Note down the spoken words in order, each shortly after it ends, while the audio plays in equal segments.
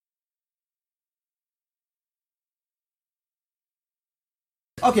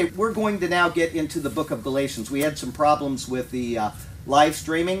Okay, we're going to now get into the book of Galatians. We had some problems with the live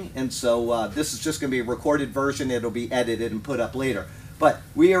streaming, and so this is just going to be a recorded version. It'll be edited and put up later. But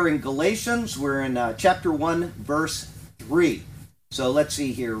we are in Galatians. We're in chapter 1, verse 3. So let's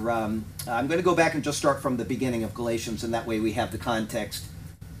see here. I'm going to go back and just start from the beginning of Galatians, and that way we have the context.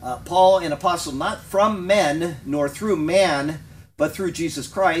 Paul, an apostle, not from men, nor through man, but through Jesus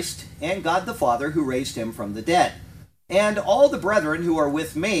Christ, and God the Father, who raised him from the dead, and all the brethren who are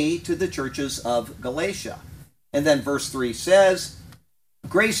with me, to the churches of Galatia. And then verse 3 says,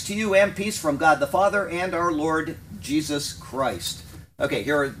 grace to you and peace from God the Father and our Lord Jesus Christ. Okay,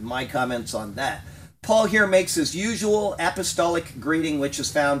 here are my comments on that. Paul here makes his usual apostolic greeting, which is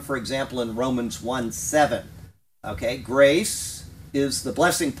found, for example, in Romans 1:7. Okay, grace is the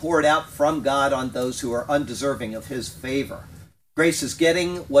blessing poured out from God on those who are undeserving of his favor. Grace is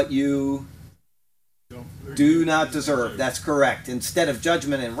getting what you do not deserve. That's correct. Instead of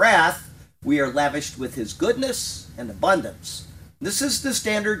judgment and wrath, we are lavished with his goodness and abundance. This is the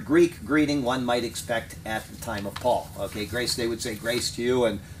standard Greek greeting one might expect at the time of Paul. Okay, grace, they would say grace to you,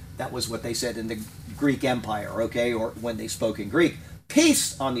 and that was what they said in the Greek Empire, okay, or when they spoke in Greek.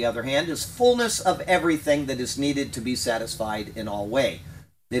 Peace, on the other hand, is fullness of everything that is needed to be satisfied in all way.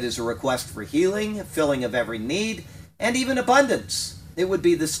 It is a request for healing, filling of every need, and even abundance. It would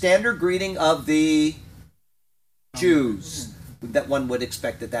be the standard greeting of the Jews that one would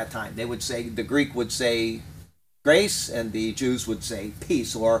expect at that time. They would say, the Greek would say grace, and the Jews would say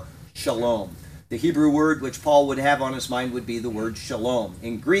peace, or shalom. The Hebrew word which Paul would have on his mind would be the word shalom.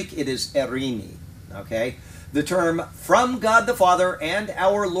 In Greek, it is erini, okay? The term from God the Father and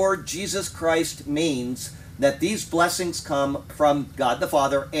our Lord Jesus Christ means that these blessings come from God the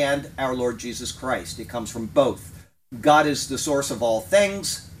Father and our Lord Jesus Christ. It comes from both. God is the source of all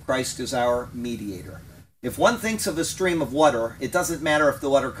things. Christ is our mediator. If one thinks of a stream of water, it doesn't matter if the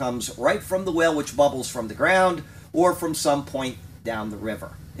water comes right from the well which bubbles from the ground or from some point down the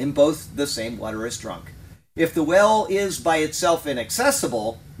river. In both, the same water is drunk. If the well is by itself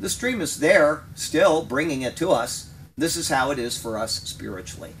inaccessible, the stream is there, still bringing it to us. This is how it is for us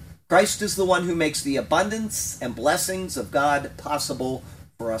spiritually. Christ is the one who makes the abundance and blessings of God possible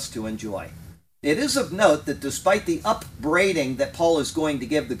for us to enjoy. It is of note that despite the upbraiding that Paul is going to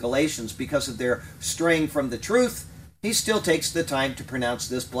give the Galatians because of their straying from the truth, he still takes the time to pronounce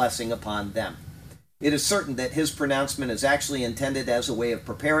this blessing upon them. It is certain that his pronouncement is actually intended as a way of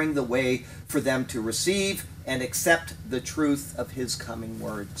preparing the way for them to receive and accept the truth of his coming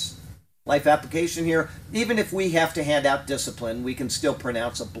words. Life application here, even if we have to hand out discipline, we can still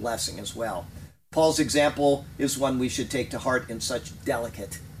pronounce a blessing as well. Paul's example is one we should take to heart in such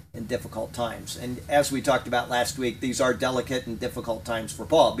delicate and difficult times. And as we talked about last week, these are delicate and difficult times for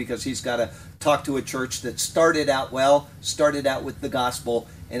Paul because he's got to talk to a church that started out well, started out with the gospel,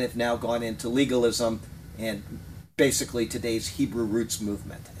 and have now gone into legalism and basically today's Hebrew roots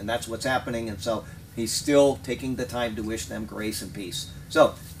movement. And that's what's happening. And so he's still taking the time to wish them grace and peace.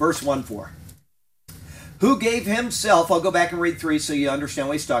 So, verse 1-4. Who gave himself, I'll go back and read 3 so you understand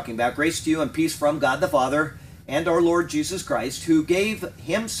what he's talking about. Grace to you and peace from God the Father and our Lord Jesus Christ, who gave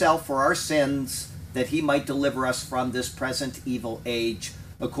himself for our sins that he might deliver us from this present evil age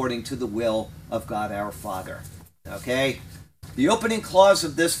according to the will of God our Father. Okay? The opening clause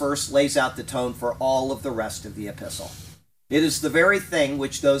of this verse lays out the tone for all of the rest of the epistle. It is the very thing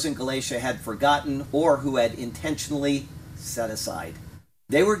which those in Galatia had forgotten or who had intentionally set aside.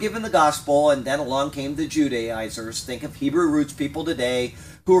 They were given the gospel, and then along came the Judaizers, think of Hebrew roots people today,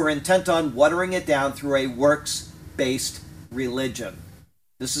 who are intent on watering it down through a works-based religion.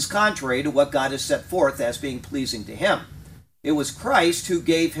 This is contrary to what God has set forth as being pleasing to him. It was Christ who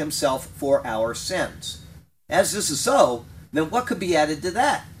gave himself for our sins. As this is so, then what could be added to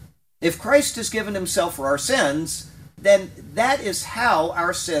that? If Christ has given himself for our sins, then that is how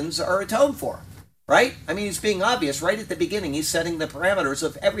our sins are atoned for. Right? I mean, he's being obvious right at the beginning. He's setting the parameters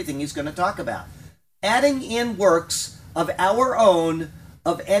of everything he's going to talk about. Adding in works of our own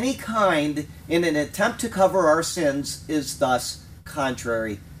of any kind in an attempt to cover our sins is thus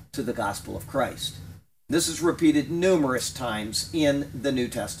contrary to the gospel of Christ. This is repeated numerous times in the New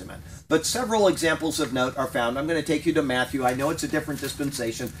Testament. But several examples of note are found. I'm going to take you to Matthew. I know it's a different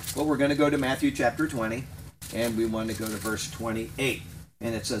dispensation, but we're going to go to Matthew chapter 20, and we want to go to verse 28.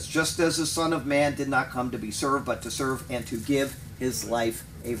 And it says, just as the Son of Man did not come to be served, but to serve and to give his life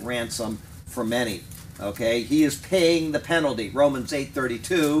a ransom for many. Okay, he is paying the penalty. Romans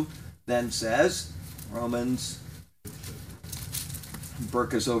 8:32 then says,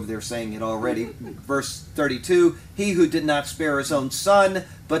 Burke is over there saying it already. Verse 32, he who did not spare his own son,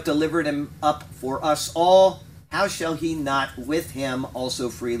 but delivered him up for us all, how shall he not with him also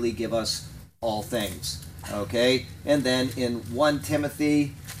freely give us all things? Okay, and then in 1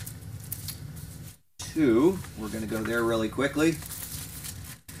 Timothy 2, we're going to go there really quickly.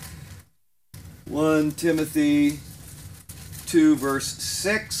 1 Timothy 2 verse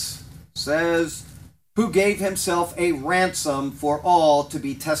 6 says, who gave himself a ransom for all to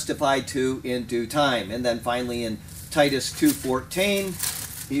be testified to in due time. And then finally in Titus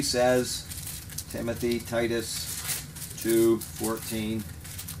 2:14, he says, Timothy, Titus 2:14,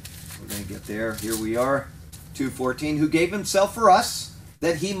 we're going to get there, here we are, 2:14, who gave himself for us,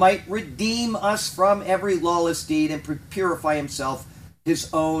 that he might redeem us from every lawless deed and purify himself his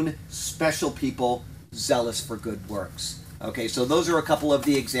own special people, zealous for good works. Okay, so those are a couple of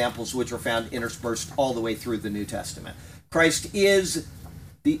the examples which are found interspersed all the way through the New Testament. Christ is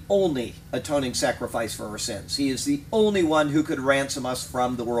the only atoning sacrifice for our sins. He is the only one who could ransom us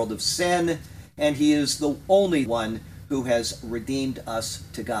from the world of sin, and he is the only one who has redeemed us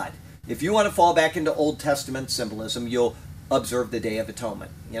to God. If you want to fall back into Old Testament symbolism, you'll observe the Day of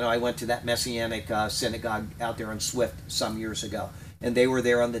Atonement. You know, I went to that Messianic synagogue out there in Swift some years ago, and they were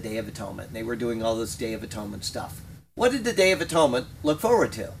there on the Day of Atonement, and they were doing all this Day of Atonement stuff. What did the Day of Atonement look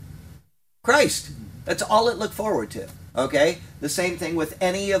forward to? Christ. That's all it looked forward to. Okay? The same thing with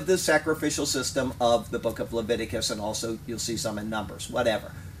any of the sacrificial system of the book of Leviticus, and also you'll see some in Numbers,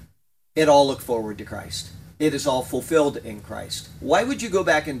 whatever. It all looked forward to Christ. It is all fulfilled in Christ. Why would you go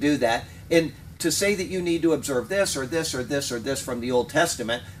back and do that? And to say that you need to observe this or this or this or this from the Old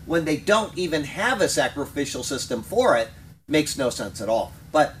Testament when they don't even have a sacrificial system for it makes no sense at all.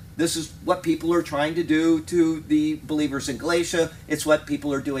 But this is what people are trying to do to the believers in Galatia. It's what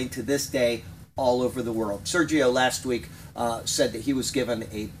people are doing to this day all over the world. Sergio last week said that he was given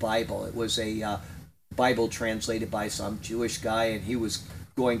a Bible. It was a Bible translated by some Jewish guy, and he was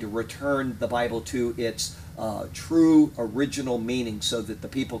going to return the Bible to its true original meaning so that the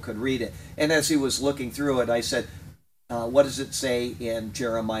people could read it. And as he was looking through it, I said, what does it say in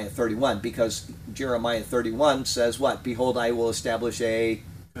Jeremiah 31? Because Jeremiah 31 says what? Behold, I will establish a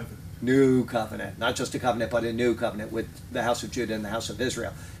new covenant. Not just a covenant, but a new covenant with the house of Judah and the house of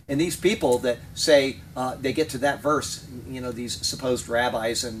Israel. And these people that say, they get to that verse, you know, these supposed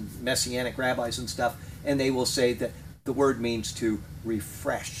rabbis and messianic rabbis and stuff, and they will say that the word means to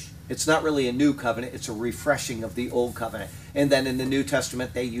refresh. It's not really a new covenant, it's a refreshing of the old covenant. And then in the New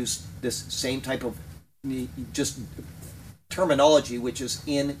Testament, they use this same type of just terminology which is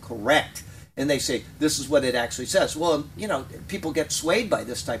incorrect. And they say, this is what it actually says. Well, you know, people get swayed by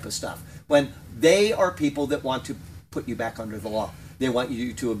this type of stuff when they are people that want to put you back under the law. They want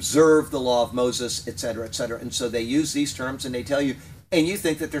you to observe the law of Moses, etc., etc. And so they use these terms and they tell you, and you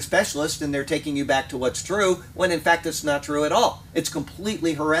think that they're specialists and they're taking you back to what's true, when in fact it's not true at all. It's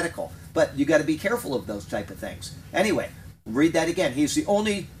completely heretical. But you got to be careful of those type of things. Anyway, read that again. He's the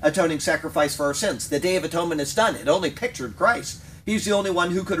only atoning sacrifice for our sins. The Day of Atonement is done. It only pictured Christ. He's the only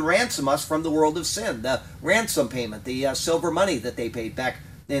one who could ransom us from the world of sin. The ransom payment, the silver money that they paid back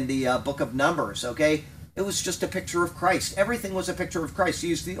in the book of Numbers, okay? It was just a picture of Christ. Everything was a picture of Christ.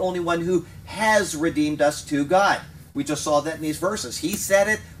 He's the only one who has redeemed us to God. We just saw that in these verses. He said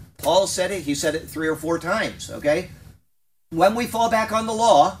it. Paul said it. He said it 3 or 4 times, okay? When we fall back on the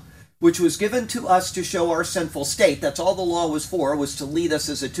law, which was given to us to show our sinful state, that's all the law was for, was to lead us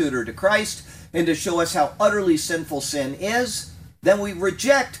as a tutor to Christ and to show us how utterly sinful sin is, then we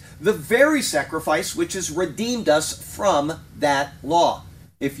reject the very sacrifice which has redeemed us from that law.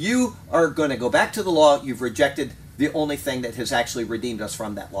 If you are going to go back to the law, you've rejected the only thing that has actually redeemed us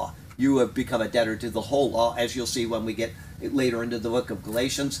from that law. You have become a debtor to the whole law, as you'll see when we get later into the book of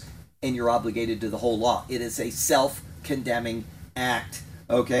Galatians, and you're obligated to the whole law. It is a self-condemning act,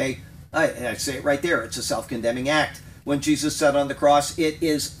 okay? I say it right there. It's a self-condemning act. When Jesus said on the cross, it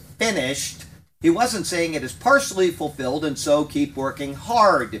is finished, he wasn't saying it is partially fulfilled and so keep working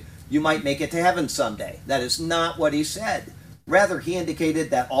hard. You might make it to heaven someday. That is not what he said. Rather, he indicated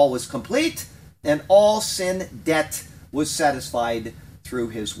that all was complete and all sin debt was satisfied through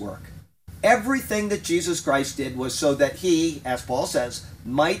his work. Everything that Jesus Christ did was so that he, as Paul says,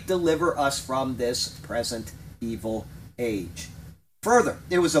 might deliver us from this present evil age. Further,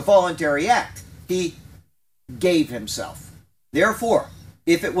 it was a voluntary act. He gave himself. Therefore,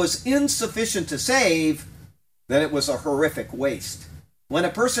 if it was insufficient to save, then it was a horrific waste. When a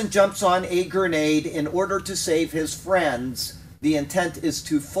person jumps on a grenade in order to save his friends, the intent is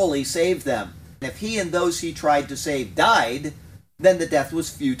to fully save them. If he and those he tried to save died, then the death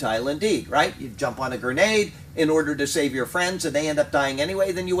was futile indeed, right? You jump on a grenade in order to save your friends and they end up dying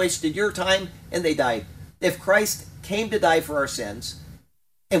anyway, then you wasted your time and they died. If Christ came to die for our sins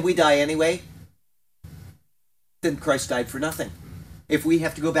and we die anyway, then Christ died for nothing. If we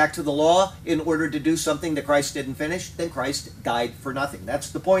have to go back to the law in order to do something that Christ didn't finish, then Christ died for nothing.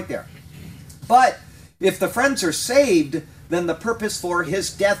 That's the point there. But if the friends are saved, then the purpose for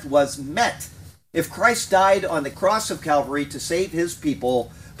his death was met. If Christ died on the cross of Calvary to save his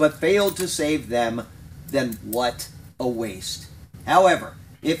people, but failed to save them, then what a waste. However,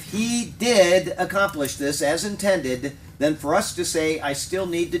 if he did accomplish this as intended, then for us to say, I still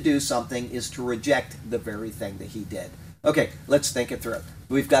need to do something, is to reject the very thing that he did. Okay, let's think it through.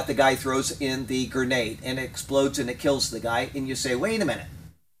 We've got the guy throws in the grenade, and it explodes and it kills the guy, and you say, wait a minute.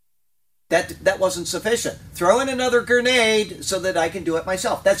 That wasn't sufficient. Throw in another grenade so that I can do it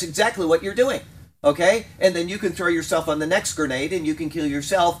myself. That's exactly what you're doing. Okay? And then you can throw yourself on the next grenade and you can kill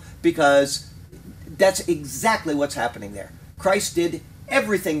yourself, because that's exactly what's happening there. Christ did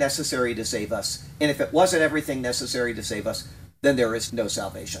everything necessary to save us. And if it wasn't everything necessary to save us, then there is no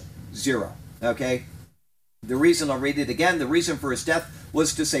salvation. Zero. Okay? The reason, I'll read it again, the reason for his death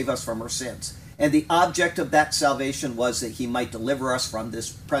was to save us from our sins. And the object of that salvation was that he might deliver us from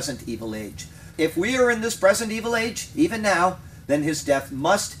this present evil age. If we are in this present evil age, even now, then his death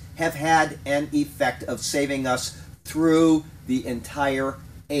must have had an effect of saving us through the entire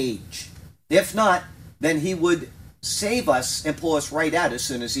age. If not, then he would save us and pull us right out as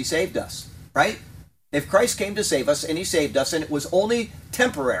soon as he saved us, right? If Christ came to save us and he saved us and it was only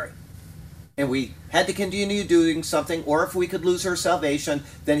temporary, and we had to continue doing something, or if we could lose our salvation,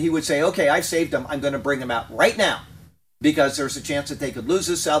 then he would say, okay, I saved them, I'm going to bring them out right now, because there's a chance that they could lose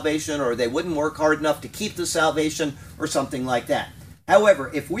his salvation, or they wouldn't work hard enough to keep the salvation, or something like that. However,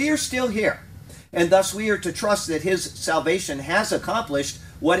 if we are still here, and thus we are to trust that his salvation has accomplished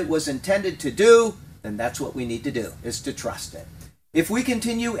what it was intended to do, then that's what we need to do, is to trust it. If we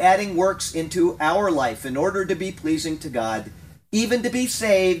continue adding works into our life in order to be pleasing to God, even to be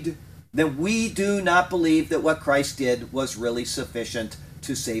saved, then we do not believe that what Christ did was really sufficient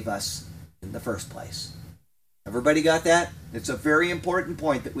to save us in the first place. Everybody got that? It's a very important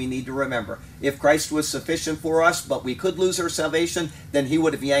point that we need to remember. If Christ was sufficient for us, but we could lose our salvation, then he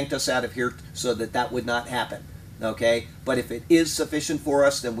would have yanked us out of here so that that would not happen. Okay? But if it is sufficient for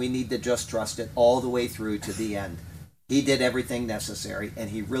us, then we need to just trust it all the way through to the end. He did everything necessary, and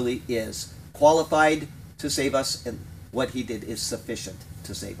he really is qualified to save us, and what he did is sufficient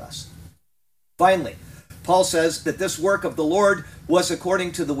to save us. Finally, Paul says that this work of the Lord was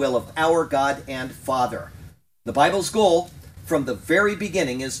according to the will of our God and Father. The Bible's goal from the very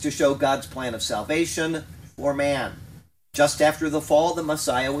beginning is to show God's plan of salvation for man. Just after the fall, the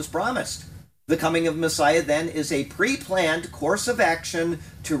Messiah was promised. The coming of Messiah then is a pre-planned course of action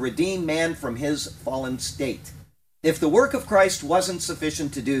to redeem man from his fallen state. If the work of Christ wasn't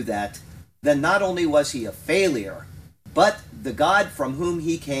sufficient to do that, then not only was he a failure, but the God from whom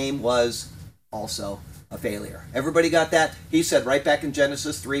he came was also a failure. Everybody got that? He said right back in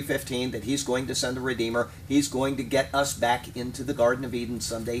Genesis 3:15 that he's going to send a Redeemer. He's going to get us back into the Garden of Eden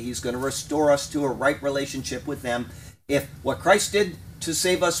someday. He's going to restore us to a right relationship with them. If what Christ did to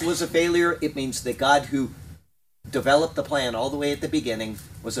save us was a failure, it means that God, who developed the plan all the way at the beginning,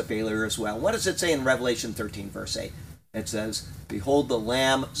 was a failure as well. What does it say in Revelation 13, verse 8? It says, "Behold the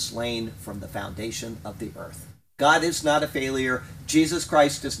Lamb slain from the foundation of the earth." God is not a failure. Jesus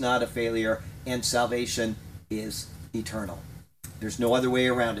Christ is not a failure. And salvation is eternal. There's no other way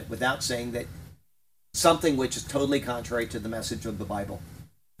around it without saying that something which is totally contrary to the message of the Bible.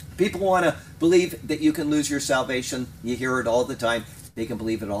 People want to believe that you can lose your salvation. You hear it all the time. They can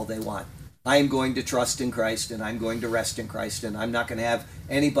believe it all they want. I'm going to trust in Christ, and I'm going to rest in Christ, and I'm not going to have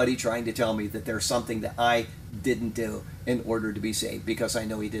anybody trying to tell me that there's something that I didn't do in order to be saved, because I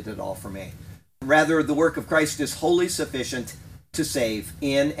know he did it all for me. Rather, the work of Christ is wholly sufficient to save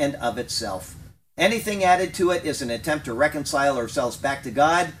in and of itself. Anything added to it is an attempt to reconcile ourselves back to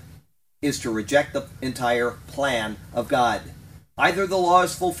God, is to reject the entire plan of God. Either the law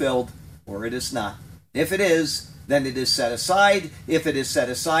is fulfilled or it is not. If it is, then it is set aside. If it is set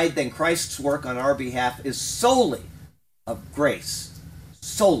aside, then Christ's work on our behalf is solely of grace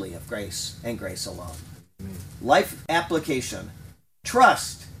and grace alone. Amen. Life application: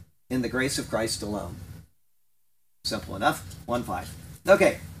 trust in the grace of Christ alone. Simple enough. 1:5.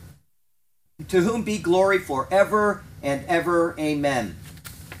 Okay. To whom be glory forever and ever. Amen.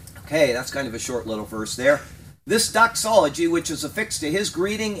 Okay, that's kind of a short little verse there. This doxology, which is affixed to his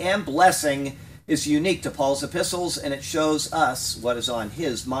greeting and blessing, is unique to Paul's epistles, and it shows us what is on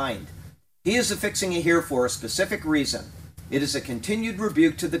his mind. He is affixing it here for a specific reason. It is a continued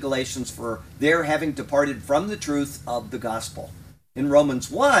rebuke to the Galatians for their having departed from the truth of the gospel. In Romans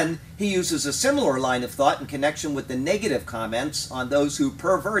 1, he uses a similar line of thought in connection with the negative comments on those who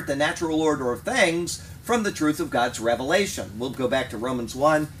pervert the natural order of things from the truth of God's revelation. We'll go back to Romans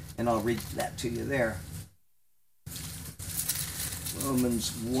 1, and I'll read that to you there.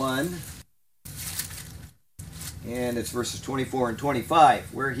 Romans 1, and it's verses 24 and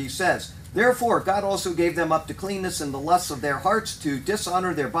 25, where he says, "Therefore God also gave them up to cleanness in the lusts of their hearts, to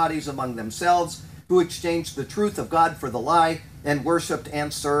dishonor their bodies among themselves, who exchanged the truth of God for the lie, and worshipped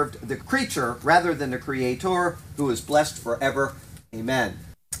and served the creature rather than the Creator, who is blessed forever. Amen."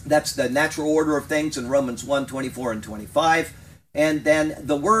 That's the natural order of things in Romans 1, 24 and 25. And then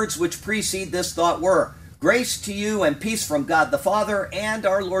the words which precede this thought were, "Grace to you and peace from God the Father and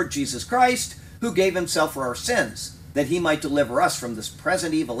our Lord Jesus Christ, who gave himself for our sins, that he might deliver us from this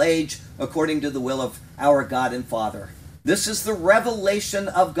present evil age, according to the will of our God and Father." This is the revelation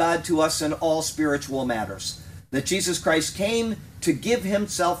of God to us in all spiritual matters, that Jesus Christ came to give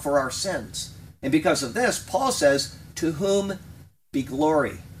himself for our sins. And because of this, Paul says, "To whom be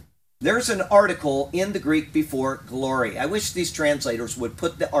glory." There's an article in the Greek before glory. I wish these translators would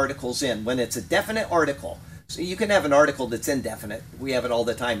put the articles in when it's a definite article. So you can have an article that's indefinite. We have it all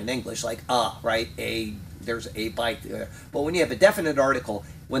the time in English, like right? There's a by. But when you have a definite article,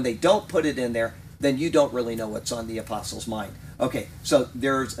 when they don't put it in there, then you don't really know what's on the apostle's mind. Okay, so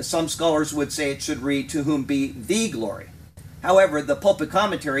there's some scholars would say it should read, "To whom be the glory." However, the pulpit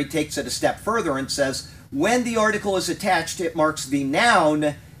commentary takes it a step further and says, when the article is attached, it marks the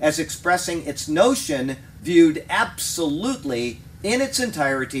noun as expressing its notion viewed absolutely in its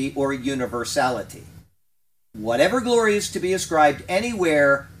entirety or universality. Whatever glory is to be ascribed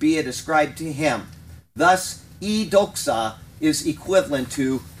anywhere, be it ascribed to him. Thus, e doxa is equivalent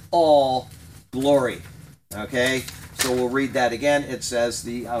to all glory. Okay, so we'll read that again. It says,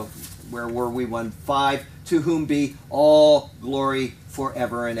 where were we? 1:5, "To whom be all glory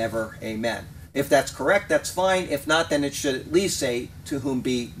forever and ever. Amen." If that's correct, that's fine. If not, then it should at least say, "To whom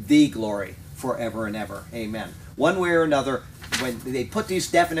be the glory forever and ever. Amen." One way or another, when they put these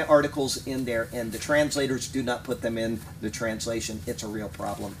definite articles in there and the translators do not put them in the translation, it's a real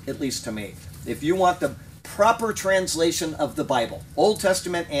problem, at least to me. If you want the proper translation of the Bible, Old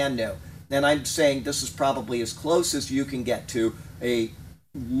Testament and New, then I'm saying this is probably as close as you can get to a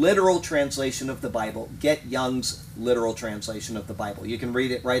literal translation of the Bible. Get Young's literal translation of the Bible. You can read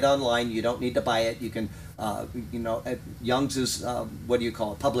it right online. You don't need to buy it. You can, Young's is,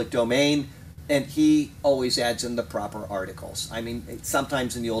 public domain, and he always adds in the proper articles. I mean,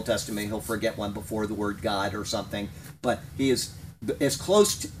 sometimes in the Old Testament he'll forget one before the word God or something, but he is as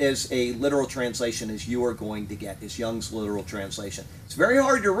close as a literal translation as you are going to get is Young's literal translation. It's very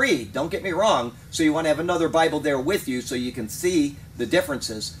hard to read, don't get me wrong, so you want to have another Bible there with you so you can see the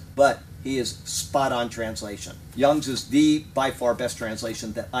differences, but he is spot-on translation. Young's is the, by far, best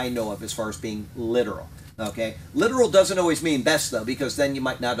translation that I know of as far as being literal. Okay? Literal doesn't always mean best, though, because then you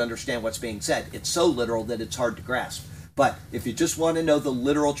might not understand what's being said. It's so literal that it's hard to grasp. But if you just want to know the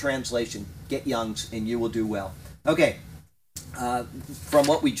literal translation, get Young's and you will do well. Okay. From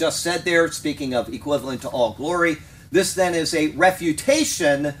what we just said there, speaking of equivalent to all glory, this then is a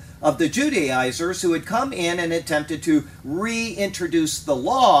refutation of the Judaizers who had come in and attempted to reintroduce the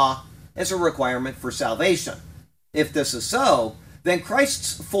law as a requirement for salvation. If this is so, then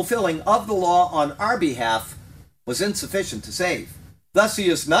Christ's fulfilling of the law on our behalf was insufficient to save. Thus he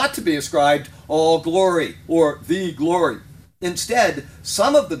is not to be ascribed all glory or the glory. Instead,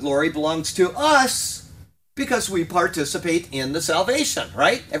 some of the glory belongs to us because we participate in the salvation,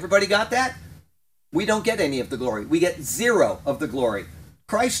 right? Everybody got that? We don't get any of the glory. We get zero of the glory.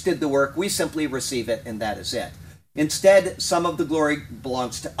 Christ did the work. We simply receive it, and that is it. Instead, some of the glory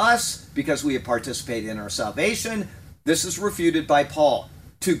belongs to us because we have participated in our salvation. This is refuted by Paul.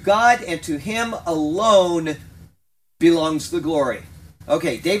 To God and to him alone belongs the glory.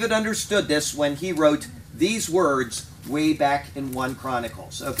 Okay, David understood this when he wrote these words way back in 1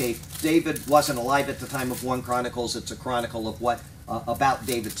 Chronicles. Okay, David wasn't alive at the time of 1 Chronicles. It's a chronicle of what about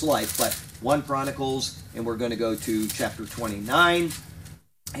David's life, but 1 Chronicles, and we're going to go to chapter 29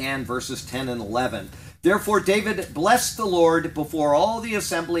 and verses 10 and 11. Therefore David blessed the Lord before all the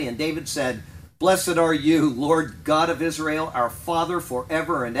assembly, and David said, "Blessed are you, Lord God of Israel, our Father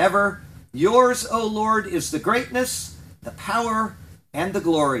forever and ever. Yours, O Lord, is the greatness, the power, and the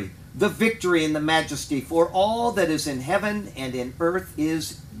glory, the victory and the majesty, for all that is in heaven and in earth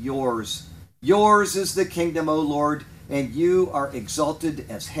is yours. Yours is the kingdom, O Lord, and you are exalted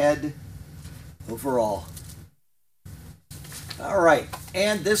as head over all." All right,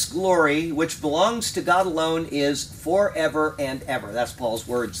 and this glory, which belongs to God alone, is forever and ever. That's Paul's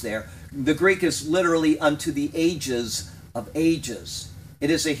words there. The Greek is literally unto the ages of ages. It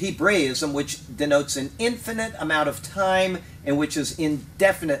is a Hebraism which denotes an infinite amount of time and which is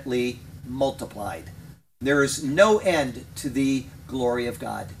indefinitely multiplied. There is no end to the glory of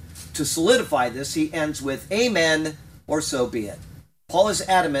God. To solidify this, he ends with, Amen, or so be it. Paul is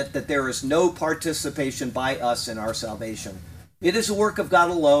adamant that there is no participation by us in our salvation. It is a work of God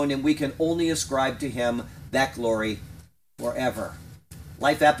alone, and we can only ascribe to him that glory forever.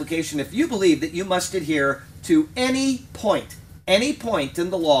 Life application: if you believe that you must adhere to any point in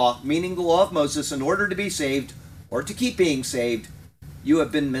the law, meaning the law of Moses, in order to be saved or to keep being saved, you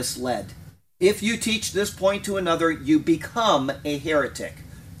have been misled. If you teach this point to another, you become a heretic.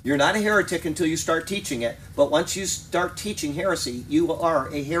 You're not a heretic until you start teaching it, but once you start teaching heresy, you are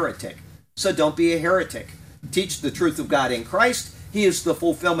a heretic. So don't be a heretic. Teach the truth of God in Christ. He is the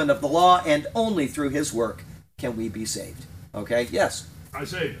fulfillment of the law, and only through his work can we be saved. Okay? Yes?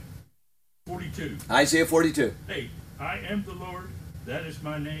 Isaiah 42. Isaiah 42. 8. I am the Lord, that is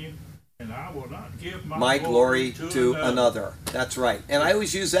my name, and I will not give my glory to another. That's right. And I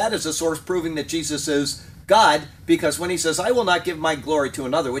always use that as a source proving that Jesus is God, because when he says, I will not give my glory to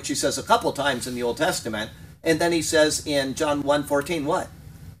another, which he says a couple times in the Old Testament, and then he says in John 1:14, what?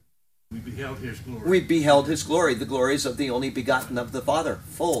 We beheld his glory. We beheld his glory. The glories of the only begotten of the Father,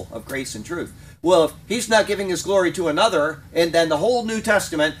 full of grace and truth. Well, if he's not giving his glory to another, and then the whole New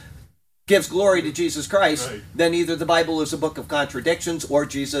Testament gives glory to Jesus Christ, right, then either the Bible is a book of contradictions or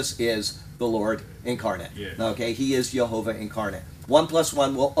Jesus is the Lord incarnate. Yes. Okay, he is Jehovah incarnate. 1 +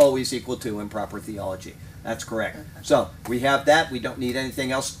 1 will always equal 2 in proper theology. That's correct. So we have that. We don't need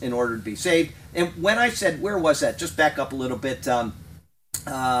anything else in order to be saved. And when I said, where was that? Just back up a little bit.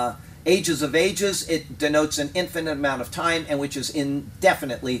 Ages of ages, it denotes an infinite amount of time and which is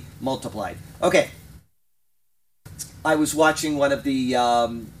indefinitely multiplied. Okay. I was watching one of the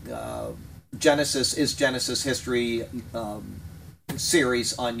Genesis history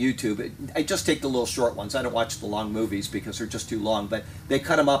series on YouTube. I just take the little short ones. I don't watch the long movies because they're just too long, but they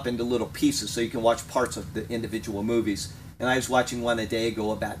cut them up into little pieces so you can watch parts of the individual movies. And I was watching one a day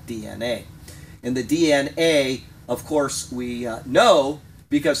ago about DNA. And the DNA, of course, we know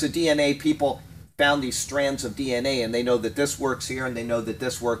because the DNA people found these strands of DNA and they know that this works here and they know that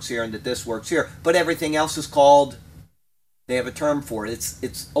this works here and that this works here. But everything else is called, they have a term for it.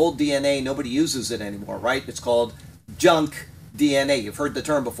 It's old DNA. Nobody uses it anymore, right? It's called junk DNA. You've heard the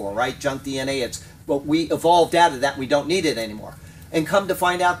term before, right? Junk DNA. But we evolved out of that. We don't need it anymore. And come to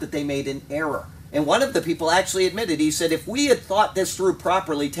find out that they made an error. And one of the people actually admitted, he said, if we had thought this through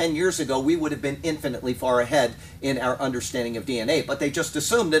properly 10 years ago, we would have been infinitely far ahead in our understanding of DNA. But they just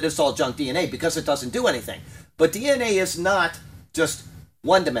assumed that it's all junk DNA because it doesn't do anything. But DNA is not just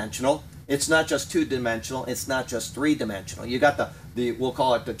one-dimensional. It's not just two-dimensional. It's not just three-dimensional. You got the we'll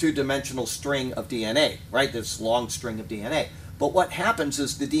call it the two-dimensional string of DNA, right? This long string of DNA. But what happens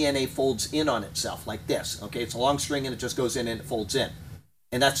is the DNA folds in on itself like this. Okay, it's a long string and it just goes in and it folds in.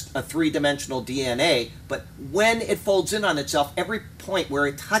 And that's a three-dimensional DNA. But when it folds in on itself, every point where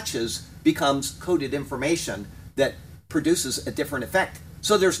it touches becomes coded information that produces a different effect.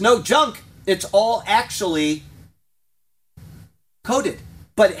 So there's no junk. It's all actually coded.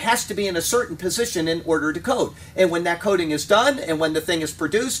 But it has to be in a certain position in order to code. And when that coding is done and when the thing is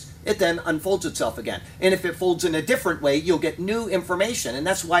produced, it then unfolds itself again. And if it folds in a different way, you'll get new information. And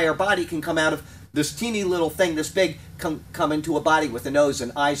that's why our body can come out of this teeny little thing, this big, come into a body with a nose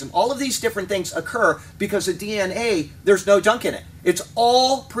and eyes. And all of these different things occur because the DNA, there's no junk in it. It's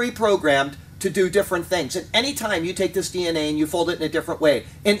all pre-programmed to do different things. And anytime you take this DNA and you fold it in a different way,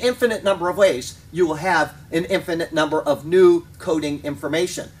 an infinite number of ways, you will have an infinite number of new coding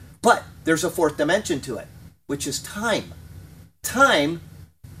information. But there's a fourth dimension to it, which is time. Time,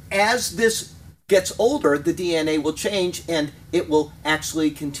 as this gets older, the DNA will change and it will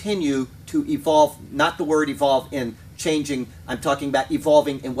actually continue to evolve. Not the word evolve in changing, I'm talking about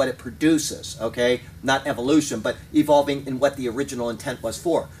evolving in what it produces, okay? Not evolution, but evolving in what the original intent was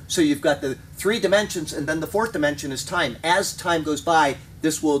for. So you've got the three dimensions, and then the fourth dimension is time. As time goes by,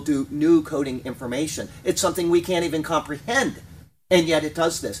 this will do new coding information. It's something we can't even comprehend, and yet it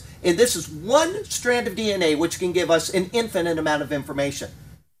does this. And this is one strand of DNA which can give us an infinite amount of information.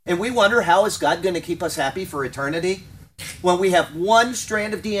 And we wonder, how is God going to keep us happy for eternity? When we have one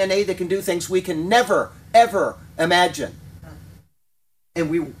strand of DNA that can do things we can never, ever imagine. And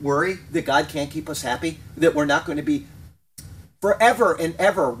we worry that God can't keep us happy, that we're not going to be forever and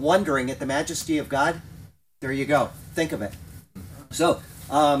ever wondering at the majesty of God. There you go. Think of it. So,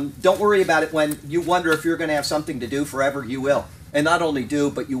 don't worry about it when you wonder if you're going to have something to do forever. You will. And not only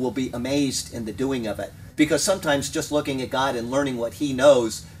do, but you will be amazed in the doing of it. Because sometimes just looking at God and learning what He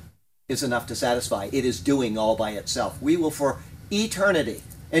knows is enough to satisfy. It is doing all by itself. We will for eternity,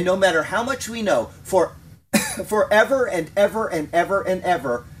 and no matter how much we know, for forever and ever and ever and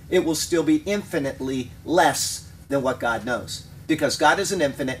ever, it will still be infinitely less than what God knows. Because God is an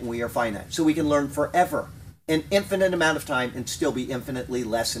infinite and we are finite. So we can learn forever, an infinite amount of time, and still be infinitely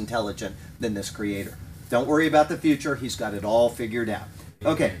less intelligent than this Creator. Don't worry about the future. He's got it all figured out.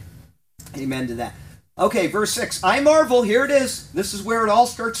 Okay. Amen to that. Okay, verse 6. I marvel, here it is. This is where it all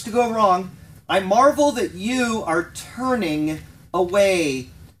starts to go wrong. I marvel that you are turning away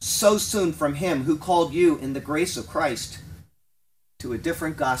so soon from him who called you in the grace of Christ to a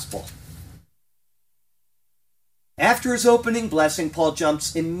different gospel. After his opening blessing, Paul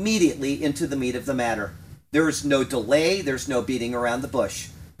jumps immediately into the meat of the matter. There is no delay, there's no beating around the bush.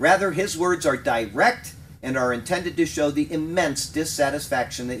 Rather, his words are direct and are intended to show the immense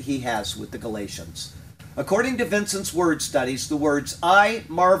dissatisfaction that he has with the Galatians. According to Vincent's word studies, the words I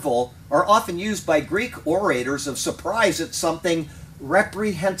marvel are often used by Greek orators of surprise at something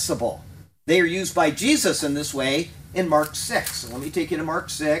reprehensible. They are used by Jesus in this way in Mark 6. So let me take you to Mark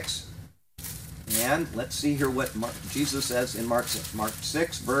 6. And let's see here what Jesus says in Mark 6. Mark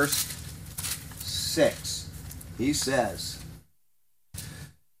 6, verse 6. He says,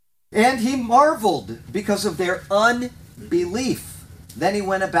 and he marveled because of their unbelief. Then he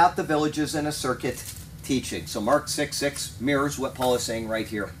went about the villages in a circuit teaching. So Mark 6:6 mirrors what Paul is saying right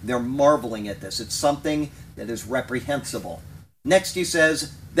here. They're marveling at this. It's something that is reprehensible. Next he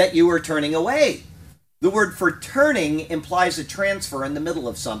says that you are turning away. The word for turning implies a transfer in the middle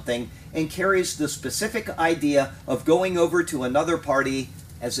of something and carries the specific idea of going over to another party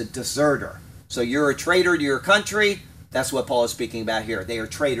as a deserter. So you're a traitor to your country. That's what Paul is speaking about here. They are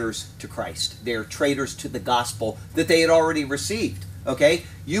traitors to Christ. They are traitors to the gospel that they had already received. Okay?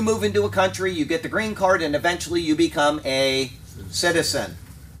 You move into a country, you get the green card, and eventually you become a citizen.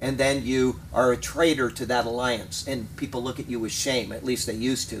 And then you are a traitor to that alliance. And people look at you with shame. At least they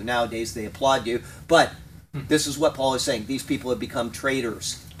used to. Nowadays they applaud you. But this is what Paul is saying. These people have become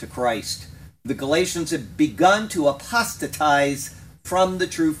traitors to Christ. The Galatians have begun to apostatize from the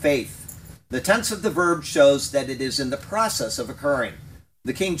true faith. The tense of the verb shows that it is in the process of occurring.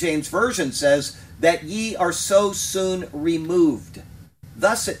 The King James Version says that ye are so soon removed.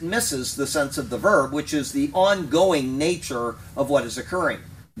 Thus it misses the sense of the verb, which is the ongoing nature of what is occurring.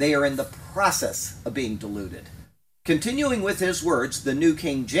 They are in the process of being deluded. Continuing with his words, the New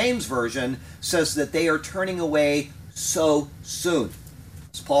King James Version says that they are turning away so soon.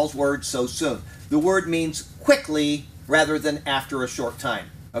 It's Paul's word, so soon. The word means quickly rather than after a short time.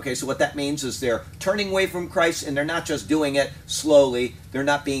 Okay, so what that means is they're turning away from Christ, and they're not just doing it slowly. They're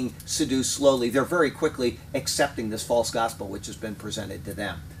not being seduced slowly. They're very quickly accepting this false gospel which has been presented to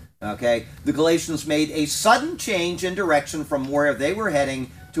them. Okay, the Galatians made a sudden change in direction from where they were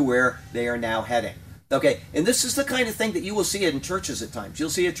heading to where they are now heading. Okay, and this is the kind of thing that you will see in churches at times. You'll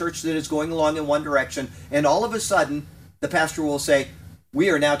see a church that is going along in one direction, and all of a sudden, the pastor will say, we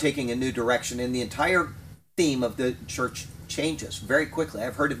are now taking a new direction, and the entire theme of the church changes very quickly.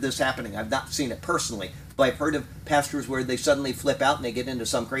 I've heard of this happening. I've not seen it personally, but I've heard of pastors where they suddenly flip out and they get into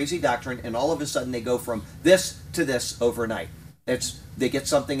some crazy doctrine, and all of a sudden they go from this to this overnight. They get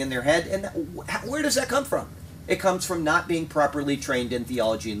something in their head, and where does that come from? It comes from not being properly trained in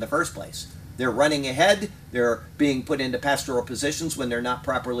theology in the first place. They're running ahead. They're being put into pastoral positions when they're not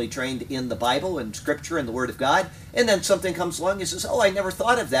properly trained in the Bible and Scripture and the Word of God. And then something comes along and says, oh, I never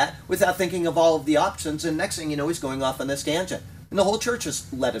thought of that, without thinking of all of the options. And next thing you know, he's going off on this tangent. And the whole church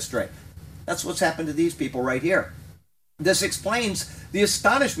is led astray. That's what's happened to these people right here. This explains the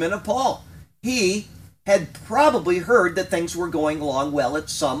astonishment of Paul. He had probably heard that things were going along well at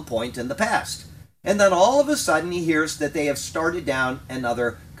some point in the past. And then all of a sudden he hears that they have started down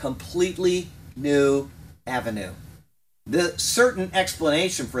another completely new avenue. The certain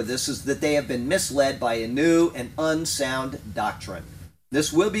explanation for this is that they have been misled by a new and unsound doctrine.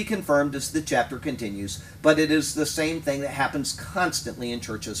 This will be confirmed as the chapter continues, but it is the same thing that happens constantly in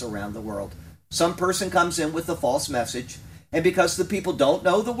churches around the world. Some person comes in with a false message, and because the people don't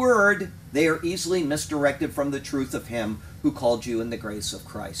know the word, they are easily misdirected from the truth of him who called you in the grace of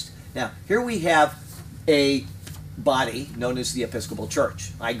Christ. Now, here we have a body known as the Episcopal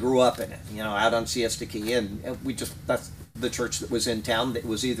Church. I grew up in it, out on Siesta Key, and that's the church that was in town. It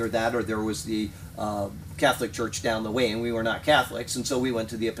was either that or there was the Catholic Church down the way, and we were not Catholics, and so we went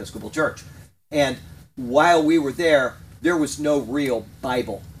to the Episcopal Church. And while we were there was no real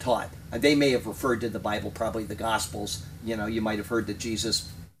Bible taught. They may have referred to the Bible, probably the Gospels. You might have heard that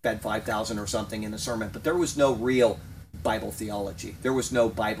Jesus fed 5,000 or something in a sermon, but there was no real Bible theology. There was no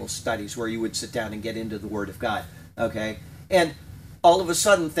Bible studies where you would sit down and get into the Word of God. Okay? And all of a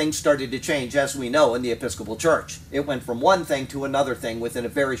sudden things started to change, as we know, in the Episcopal Church. It went from one thing to another thing within a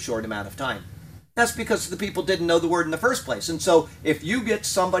very short amount of time. That's because the people didn't know the word in the first place. And so if you get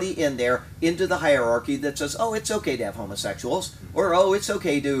somebody in there into the hierarchy that says, oh, it's okay to have homosexuals, or oh, it's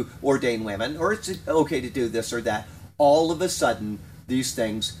okay to ordain women, or it's okay to do this or that, all of a sudden these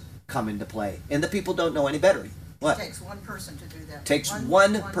things come into play. And the people don't know any better. What? It takes one person to do that. Takes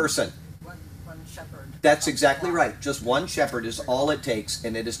one person. One shepherd. That's exactly right. Just one shepherd is all it takes,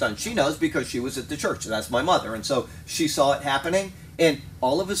 and it is done. She knows because she was at the church. That's my mother. And so she saw it happening, and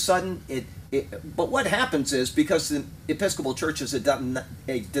all of a sudden but what happens is, because the Episcopal Church is a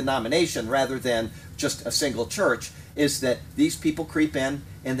denomination rather than just a single church, is that these people creep in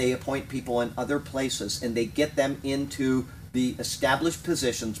and they appoint people in other places, and they get them into the established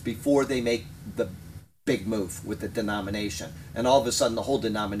positions before they make the big move with the denomination. And all of a sudden the whole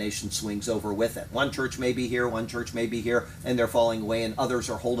denomination swings over with it. One church may be here, one church may be here, and they're falling away, and others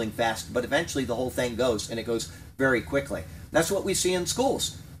are holding fast. But eventually the whole thing goes, and it goes very quickly. That's what we see in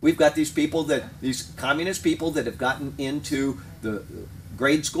schools. We've got these communist people that have gotten into the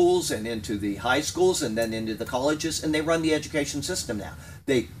grade schools and into the high schools and then into the colleges, and they run the education system now.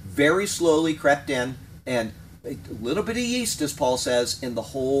 They very slowly crept in, and a little bit of yeast, as Paul says, and the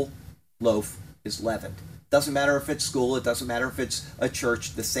whole loaf is leavened. Doesn't matter if it's school, it doesn't matter if it's a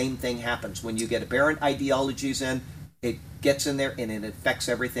church, the same thing happens. When you get aberrant ideologies in, it gets in there and it affects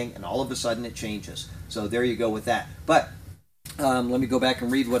everything, and all of a sudden it changes. So there you go with that. But let me go back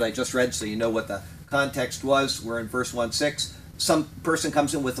and read what I just read so you know what the context was. We're in verse 1:6. Some person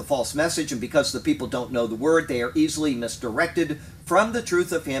comes in with a false message, and because the people don't know the word, they are easily misdirected from the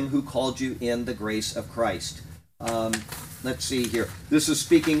truth of him who called you in the grace of Christ. Let's see here. This is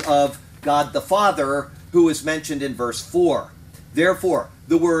speaking of God the Father, who is mentioned in verse 4. Therefore,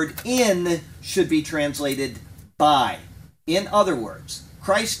 the word in should be translated by. In other words,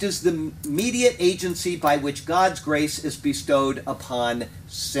 Christ is the immediate agency by which God's grace is bestowed upon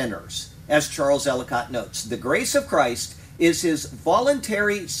sinners. As Charles Ellicott notes, the grace of Christ is his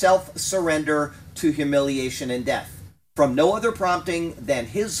voluntary self-surrender to humiliation and death, from no other prompting than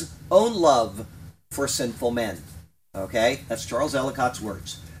his own love for sinful men. Okay? That's Charles Ellicott's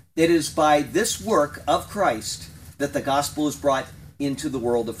words. It is by this work of Christ that the gospel is brought into the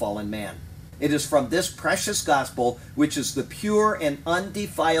world of fallen man. It is from this precious gospel, which is the pure and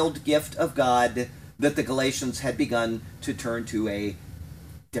undefiled gift of God, that the Galatians had begun to turn to a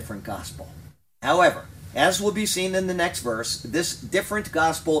different gospel. However, as will be seen in the next verse, this different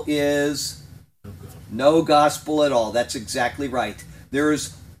gospel is no gospel at all. That's exactly right. There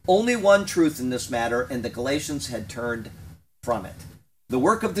is only one truth in this matter, and the Galatians had turned from it. The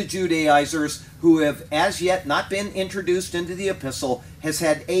work of the Judaizers, who have as yet not been introduced into the epistle, has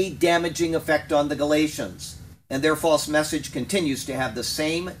had a damaging effect on the Galatians, and their false message continues to have the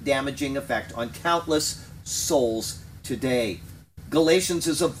same damaging effect on countless souls today. Galatians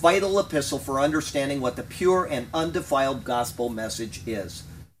is a vital epistle for understanding what the pure and undefiled gospel message is.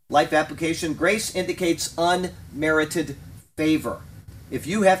 Life application: grace indicates unmerited favor. If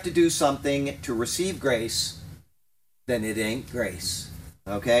you have to do something to receive grace, then it ain't grace.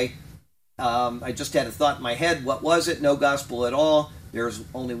 Okay? I just had a thought in my head. What was it? No gospel at all. There's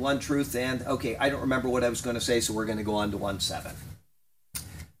only one truth, and okay, I don't remember what I was going to say, so we're going to go on to 1:7.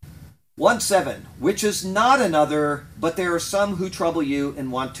 1:7, which is not another, but there are some who trouble you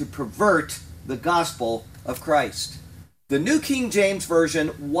and want to pervert the gospel of Christ. The New King James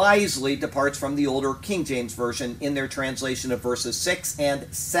Version wisely departs from the older King James Version in their translation of verses 6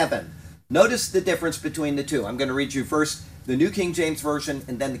 and 7. Notice the difference between the two. I'm going to read you first the New King James Version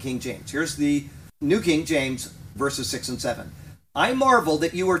and then the King James. Here's the New King James, verses 6 and 7. I marvel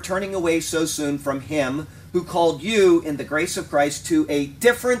that you are turning away so soon from him who called you in the grace of Christ to a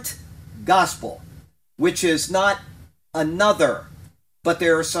different gospel, which is not another, but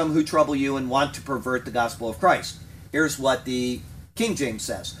there are some who trouble you and want to pervert the gospel of Christ. Here's what the King James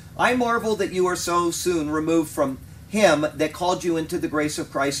says. I marvel that you are so soon removed from him that called you into the grace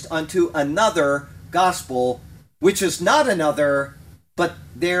of Christ unto another gospel, which is not another, but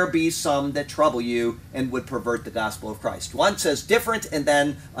there be some that trouble you and would pervert the gospel of Christ. One says different and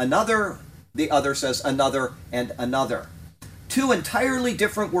then another, the other says another and another. Two entirely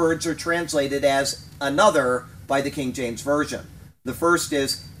different words are translated as another by the King James Version. The first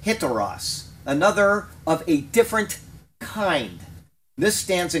is heteros, another of a different kind. This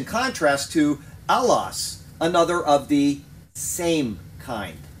stands in contrast to allos, another of the same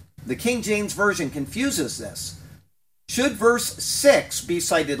kind. The King James Version confuses this. Should verse 6 be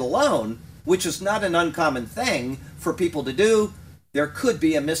cited alone, which is not an uncommon thing for people to do, there could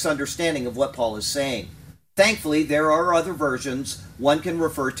be a misunderstanding of what Paul is saying. Thankfully, there are other versions one can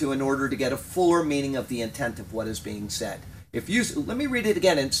refer to in order to get a fuller meaning of the intent of what is being said. Let me read it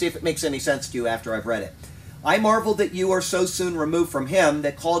again and see if it makes any sense to you after I've read it. I marvel that you are so soon removed from him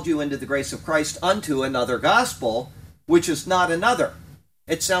that called you into the grace of Christ unto another gospel, which is not another.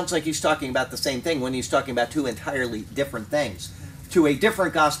 It sounds like he's talking about the same thing when he's talking about two entirely different things. To a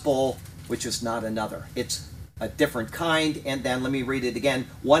different gospel, which is not another. It's a different kind, and then let me read it again.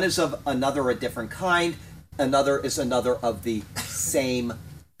 One is of another, a different kind. Another is another of the same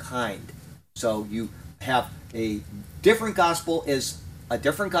kind. So you have a different gospel is a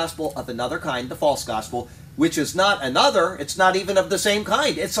different gospel of another kind, the false gospel, which is not another. It's not even of the same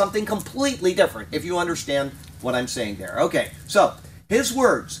kind. It's something completely different, if you understand what I'm saying there. Okay, so his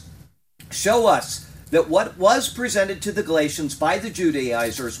words show us that what was presented to the Galatians by the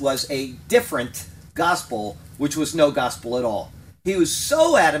Judaizers was a different gospel, which was no gospel at all. He was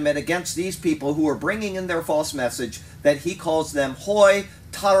so adamant against these people who were bringing in their false message that he calls them hoi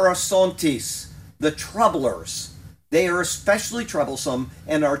tarasontis, the troublers. They are especially troublesome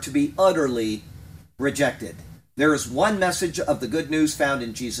and are to be utterly rejected. There is one message of the good news found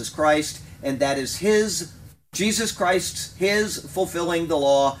in Jesus Christ, and that is Jesus Christ, his fulfilling the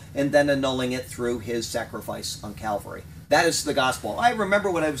law and then annulling it through his sacrifice on Calvary. That is the gospel. I remember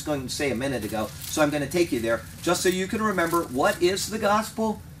what I was going to say a minute ago, so I'm going to take you there just so you can remember what is the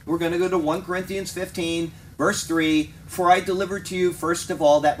gospel. We're going to go to 1 Corinthians 15, verse 3. For I delivered to you first of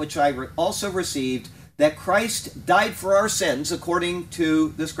all that which I also received, that Christ died for our sins according to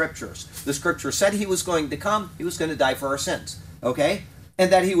the Scriptures. The Scripture said he was going to come, he was going to die for our sins. Okay?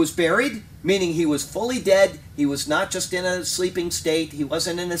 And that he was buried, meaning he was fully dead. He was not just in a sleeping state. He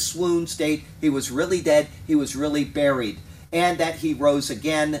wasn't in a swoon state. He was really dead. He was really buried. And that he rose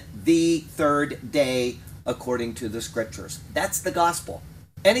again the third day according to the Scriptures. That's the gospel.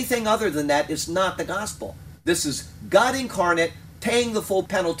 Anything other than that is not the gospel. This is God incarnate paying the full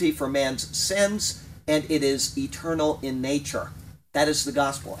penalty for man's sins, and it is eternal in nature. That is the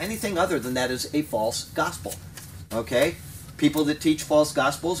gospel. Anything other than that is a false gospel. Okay? People that teach false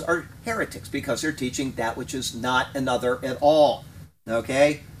gospels are heretics because they're teaching that which is not another at all.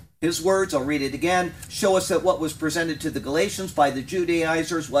 Okay? His words, I'll read it again, show us that what was presented to the Galatians by the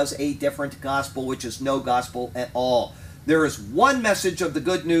Judaizers was a different gospel, which is no gospel at all. There is one message of the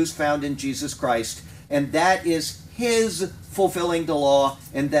good news found in Jesus Christ, and that is his fulfilling the law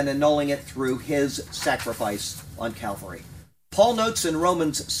and then annulling it through his sacrifice on Calvary. Paul notes in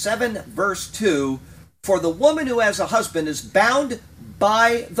Romans 7, verse 2, for the woman who has a husband is bound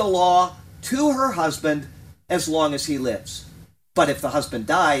by the law to her husband as long as he lives. But if the husband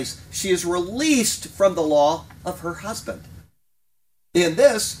dies, she is released from the law of her husband. In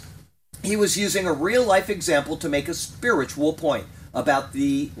this, he was using a real-life example to make a spiritual point about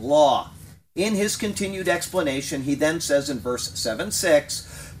the law. In his continued explanation, he then says in verse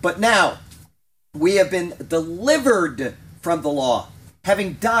 7:6, but now we have been delivered from the law,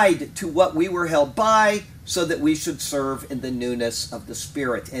 having died to what we were held by, so that we should serve in the newness of the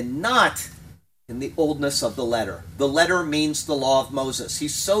Spirit, and not in the oldness of the letter. The letter means the law of Moses.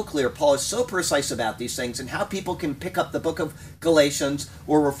 He's so clear. Paul is so precise about these things, and how people can pick up the book of Galatians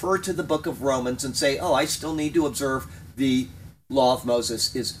or refer to the book of Romans and say, oh, I still need to observe the law of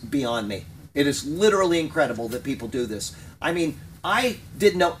Moses is beyond me. It is literally incredible that people do this. I mean, I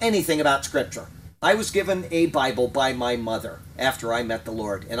didn't know anything about Scripture. I was given a Bible by my mother after I met the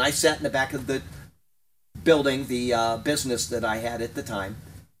Lord, and I sat in the back of the building, the business that I had at the time,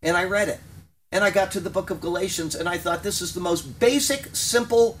 and I read it. And I got to the book of Galatians, and I thought, this is the most basic,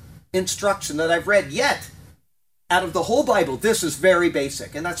 simple instruction that I've read yet. Out of the whole Bible, this is very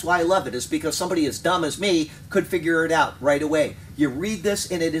basic, and that's why I love it, is because somebody as dumb as me could figure it out right away. You read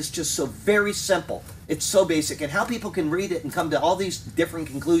this, and it is just so very simple. It's so basic, and how people can read it and come to all these different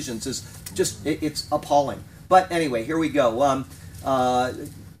conclusions is just, it's appalling. But anyway, here we go.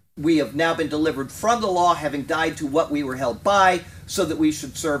 We have now been delivered from the law, having died to what we were held by, so that we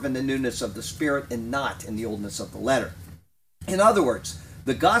should serve in the newness of the Spirit and not in the oldness of the letter. In other words,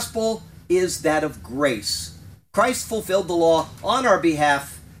 the gospel is that of grace. Christ fulfilled the law on our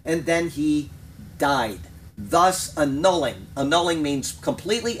behalf, and then he died, thus annulling. Annulling means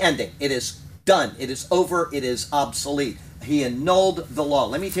completely ending. It is done. It is over. It is obsolete. He annulled the law.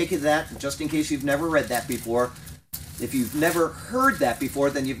 Let me take you to that, just in case you've never read that before. If you've never heard that before,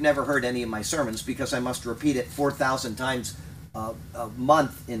 then you've never heard any of my sermons, because I must repeat it 4,000 times a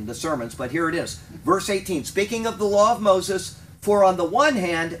month in the sermons. But here it is. Verse 18, speaking of the law of Moses, for on the one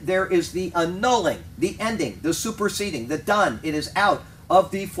hand, there is the annulling, the ending, the superseding, the done. It is out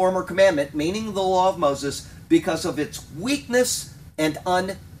of the former commandment, meaning the law of Moses, because of its weakness and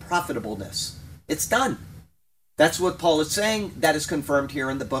unprofitableness. It's done. That's what Paul is saying. That is confirmed here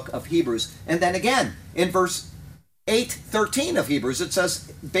in the book of Hebrews. And then again, in verse 8:13 of Hebrews, it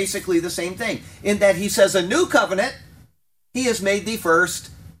says basically the same thing. In that he says, a new covenant, he has made the first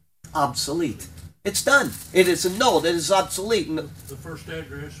obsolete. It's done. It is annulled. It is obsolete. The first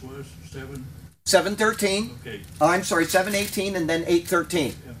address was 7:13. Okay. I'm sorry, 7:18 and then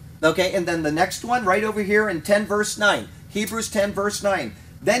 8:13. Yeah. Okay, and then the next one right over here in 10 verse 9. Hebrews 10 verse 9.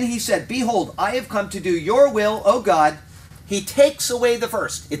 Then he said, behold, I have come to do your will, O God. He takes away the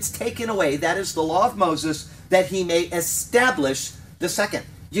first. It's taken away. That is the law of Moses, that he may establish the second.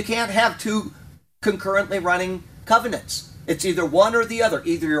 You can't have two concurrently running covenants. It's either one or the other.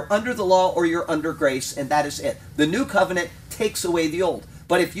 Either you're under the law or you're under grace, and that is it. The new covenant takes away the old.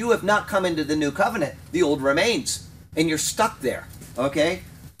 But if you have not come into the new covenant, the old remains, and you're stuck there. Okay?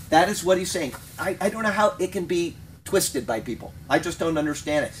 That is what he's saying. I don't know how it can be twisted by people. I just don't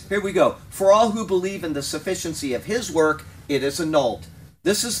understand it. Here we go. For all who believe in the sufficiency of his work, it is annulled.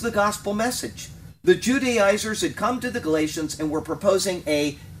 This is the gospel message. The Judaizers had come to the Galatians and were proposing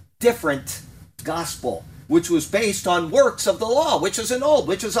a different gospel, which was based on works of the law, which is annulled,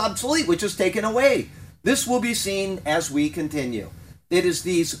 which is obsolete, which is taken away. This will be seen as we continue. It is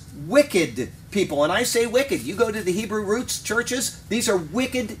these wicked people, and I say wicked. You go to the Hebrew roots churches, these are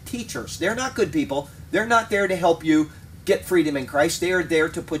wicked teachers. They're not good people. They're not there to help you get freedom in Christ. They are there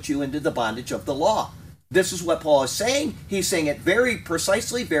to put you into the bondage of the law. This is what Paul is saying. He's saying it very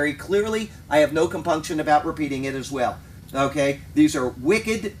precisely, very clearly. I have no compunction about repeating it as well. Okay? These are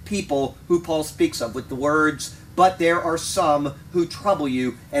wicked people who Paul speaks of with the words, but there are some who trouble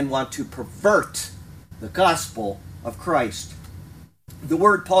you and want to pervert the gospel of Christ. The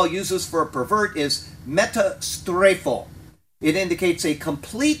word Paul uses for pervert is metastrepho. It indicates a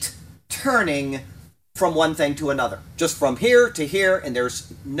complete turning from one thing to another. Just from here to here, and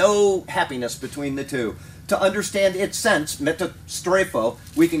there's no happiness between the two. To understand its sense, metastrepho,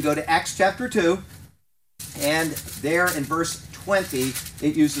 we can go to Acts chapter 2, and there in verse 20,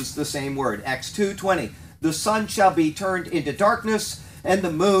 it uses the same word. Acts 2:20. The sun shall be turned into darkness, and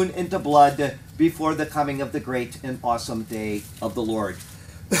the moon into blood before the coming of the great and awesome day of the Lord.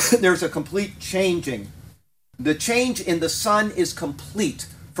 There's a complete changing. The change in the sun is complete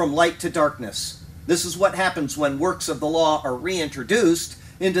from light to darkness. This is what happens when works of the law are reintroduced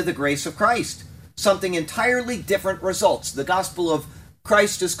into the grace of Christ. Something entirely different results. The gospel of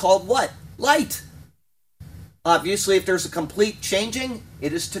Christ is called what? Light. Obviously, if there's a complete changing,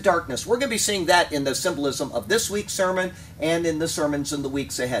 it is to darkness. We're going to be seeing that in the symbolism of this week's sermon and in the sermons in the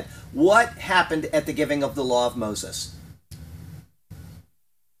weeks ahead. What happened at the giving of the law of Moses?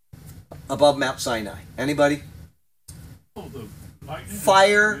 Above Mount Sinai. Anybody? Oh, the lightning.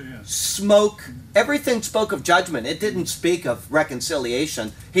 Fire, Yeah. smoke, everything spoke of judgment. It didn't speak of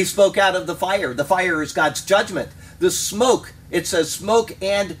reconciliation. He spoke out of the fire. The fire is God's judgment. The smoke, it says smoke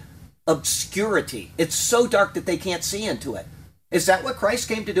and obscurity. It's so dark that they can't see into it. Is that what Christ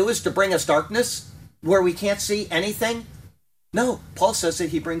came to do, is to bring us darkness where we can't see anything? No, Paul says that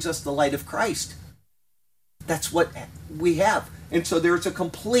he brings us the light of Christ. That's what we have. And so there's a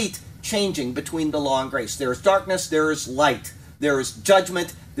complete changing between the law and grace. There is darkness, there is light. There is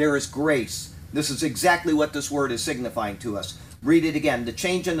judgment, there is grace. This is exactly what this word is signifying to us. Read it again. The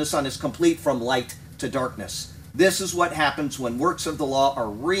change in the sun is complete from light to darkness. This is what happens when works of the law are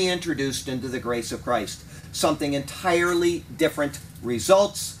reintroduced into the grace of Christ. Something entirely different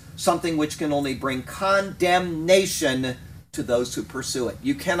results, something which can only bring condemnation to those who pursue it.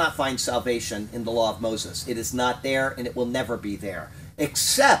 You cannot find salvation in the law of Moses. It is not there, and it will never be there,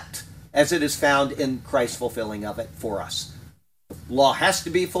 except as it is found in Christ's fulfilling of it for us. The law has to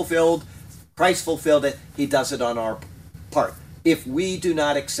be fulfilled. Christ fulfilled it. He does it on our part. If we do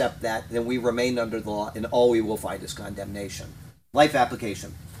not accept that, then we remain under the law, and all we will find is condemnation. Life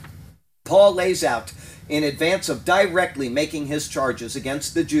application. Paul lays out, in advance of directly making his charges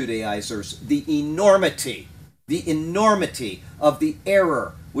against the Judaizers, the enormity of the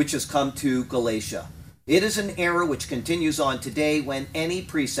error which has come to Galatia. It is an error which continues on today when any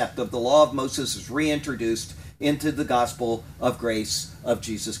precept of the law of Moses is reintroduced into the gospel of grace of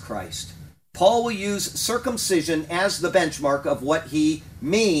Jesus Christ. Paul will use circumcision as the benchmark of what he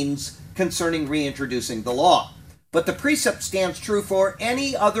means concerning reintroducing the law. But the precept stands true for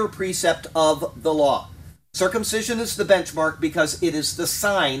any other precept of the law. Circumcision is the benchmark because it is the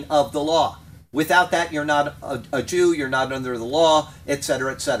sign of the law. Without that, you're not a Jew, you're not under the law,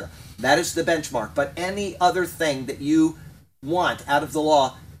 etc., etc. That is the benchmark. But any other thing that you want out of the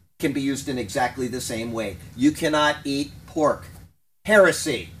law can be used in exactly the same way. You cannot eat pork.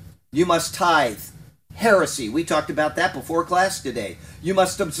 Heresy. You must tithe. Heresy. We talked about that before class today. You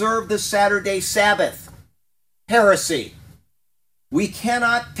must observe the Saturday Sabbath. heresy. We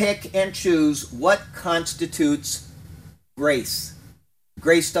cannot pick and choose what constitutes grace.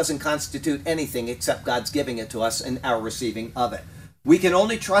 Grace doesn't constitute anything except God's giving it to us and our receiving of it. We can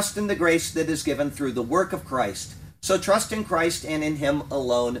only trust in the grace that is given through the work of Christ. So trust in Christ and in Him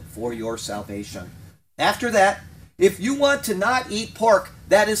alone for your salvation. After that, if you want to not eat pork,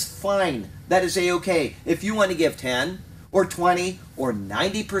 that is fine. That is a-okay. If you want to give 10 or 20 or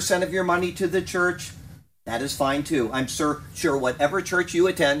 90% of your money to the church, that is fine too. I'm sure whatever church you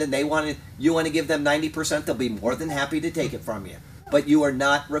attend and you want to give them 90%, they'll be more than happy to take it from you. But you are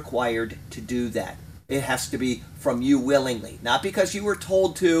not required to do that. It has to be from you willingly, not because you were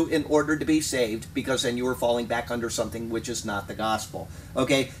told to in order to be saved, because then you are falling back under something which is not the gospel.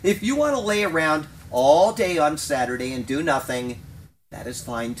 Okay? If you want to lay around all day on Saturday and do nothing, that is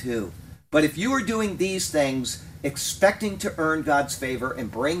fine too. But if you are doing these things expecting to earn God's favor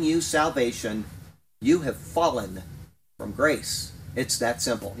and bring you salvation, you have fallen from grace. It's that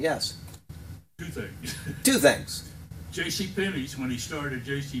simple. Yes? Two things. Two things. J.C. Penney's, when he started,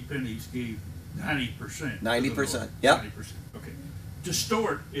 J.C. Penney's gave 90%. 90%. Yep. 90%. Okay.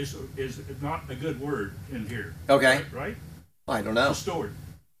 Distort is not a good word in here. Okay. Right? I don't know. Distort.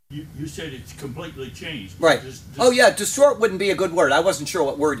 You said it's completely changed. Right. Oh, yeah. Distort wouldn't be a good word. I wasn't sure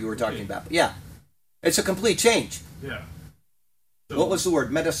what word you were talking about. But yeah. It's a complete change. Yeah. So, what was the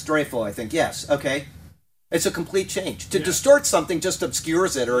word? Metastrepho, I think. Yes. Okay. It's a complete change. To distort something just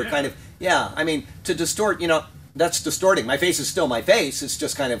obscures it or kind of, I mean, to distort, that's distorting. My face is still my face. It's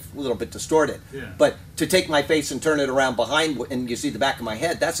just kind of a little bit distorted. Yeah. But to take my face and turn it around behind and you see the back of my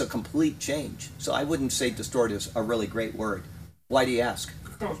head, that's a complete change. So I wouldn't say distort is a really great word. Why do you ask?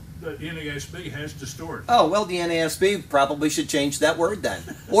 Because the NASB has distort. Oh, well, the NASB probably should change that word then.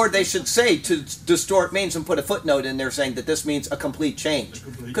 Or they should say to distort means and put a footnote in there saying that this means a complete change.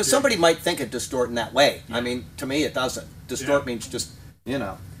 Because somebody might think it distort in that way. Yeah. I mean, to me it doesn't. Distort means just,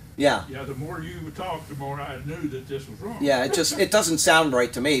 Yeah. Yeah, the more you would talk, the more I knew that this was wrong. Yeah, it doesn't sound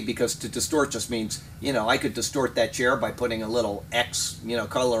right to me because to distort just means, I could distort that chair by putting a little X,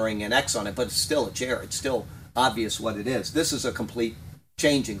 coloring an X on it, but it's still a chair. It's still obvious what it is. This is a complete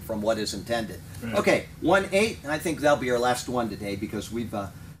changing from what is intended. Right. Okay, 1-8, I think that'll be our last one today because we've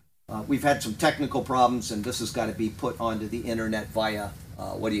had some technical problems and this has got to be put onto the internet via,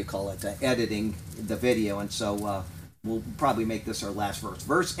 editing the video, and so we'll probably make this our last verse.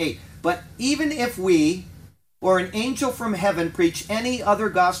 Verse 8, but even if we or an angel from heaven preach any other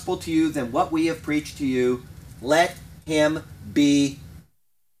gospel to you than what we have preached to you, let him be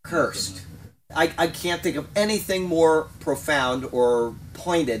cursed. I can't think of anything more profound or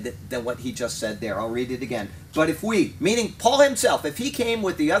pointed than what he just said there. I'll read it again. But if we, meaning Paul himself, if he came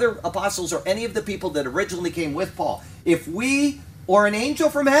with the other apostles or any of the people that originally came with Paul, if we or an angel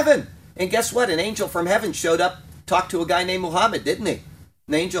from heaven, and guess what? An angel from heaven showed up, talked to a guy named Muhammad, didn't he?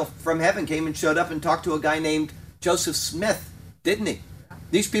 An angel from heaven came and showed up and talked to a guy named Joseph Smith, didn't he?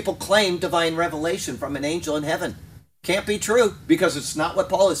 These people claim divine revelation from an angel in heaven. Can't be true because it's not what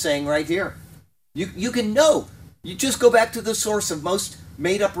Paul is saying right here. You can know. You just go back to the source of most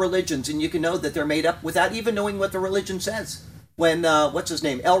made-up religions, and you can know that they're made up without even knowing what the religion says. When, what's his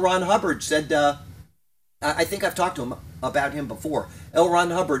name? L. Ron Hubbard said, I think I've talked to him about him before. L.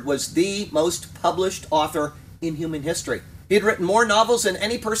 Ron Hubbard was the most published author in human history. He had written more novels than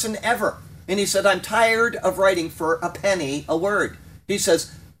any person ever. And he said, I'm tired of writing for a penny a word. He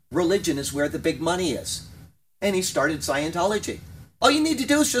says, religion is where the big money is. And he started Scientology. All you need to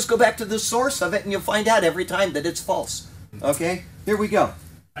do is just go back to the source of it and you'll find out every time that it's false. Okay? Here we go.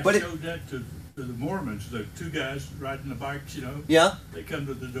 I showed that to the Mormons, the two guys riding the bikes, Yeah? They come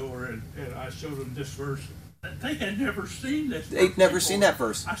to the door and I showed them this verse. They had never seen this verse. They'd never seen that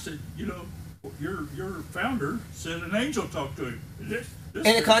verse. I said, your founder said an angel talked to him. And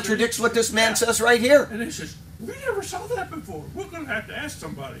it contradicts what this man says right here. And he says, we never saw that before. We're going to have to ask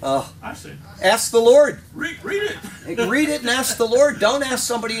somebody. I said, ask the Lord. Read it. Read it and ask the Lord. Don't ask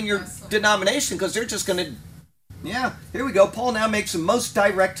somebody in your denomination because they're just going to... Yeah, here we go. Paul now makes a most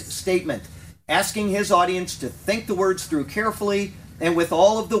direct statement, asking his audience to think the words through carefully and with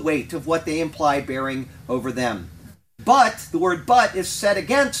all of the weight of what they imply bearing over them. But, the word but is set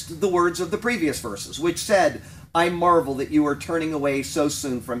against the words of the previous verses, which said, I marvel that you are turning away so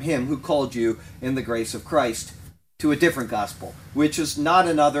soon from him who called you in the grace of Christ to a different gospel, which is not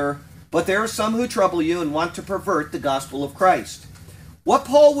another, but there are some who trouble you and want to pervert the gospel of Christ. What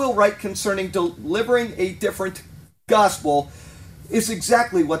Paul will write concerning delivering a different gospel is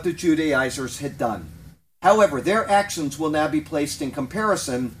exactly what the Judaizers had done. However, their actions will now be placed in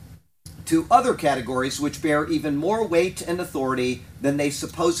comparison to other categories which bear even more weight and authority than they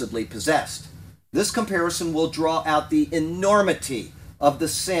supposedly possessed. This comparison will draw out the enormity of the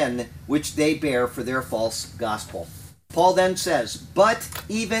sin which they bear for their false gospel. Paul then says, but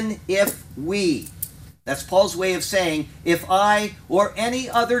even if we, that's Paul's way of saying, if I or any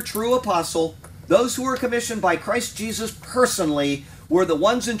other true apostle, those who were commissioned by Christ Jesus personally, were the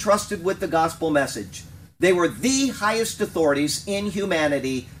ones entrusted with the gospel message. They were the highest authorities in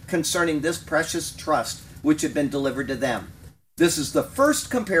humanity concerning this precious trust which had been delivered to them. This is the first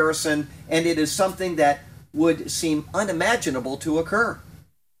comparison, and it is something that would seem unimaginable to occur.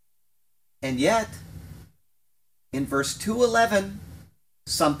 And yet, in verse 2:11,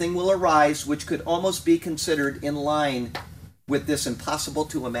 something will arise which could almost be considered in line with this impossible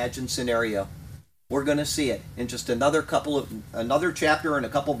to imagine scenario. We're going to see it in just another chapter and a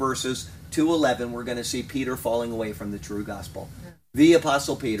couple verses. 2:11, we're going to see Peter falling away from the true gospel. The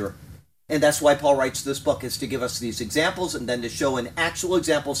Apostle Peter. And that's why Paul writes this book, is to give us these examples and then to show an actual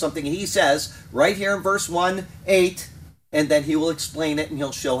example of something he says right here in verse 1:8, and then he will explain it and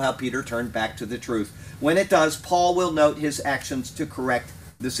he'll show how Peter turned back to the truth. When it does, Paul will note his actions to correct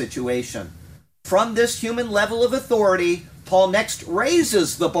the situation. From this human level of authority, Paul next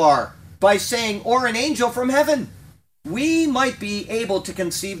raises the bar by saying, or an angel from heaven. We might be able to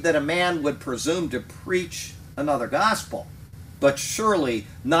conceive that a man would presume to preach another gospel, but surely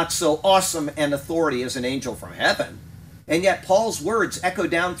not so awesome an authority as an angel from heaven. And yet Paul's words echo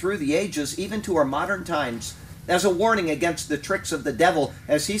down through the ages, even to our modern times, as a warning against the tricks of the devil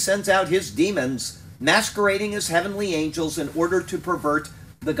as he sends out his demons, masquerading as heavenly angels in order to pervert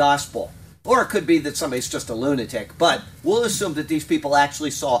the gospel. Or it could be that somebody's just a lunatic, but we'll assume that these people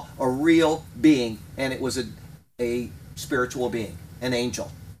actually saw a real being, and it was a spiritual being, an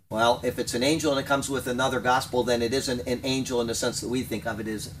angel. Well, if it's an angel and it comes with another gospel, then it isn't an angel in the sense that we think of it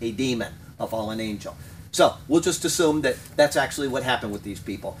as a demon, a fallen angel. So we'll just assume that that's actually what happened with these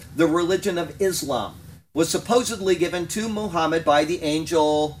people. The religion of Islam was supposedly given to Muhammad by the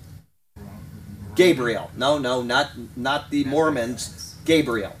angel Gabriel. No, not the Mormons.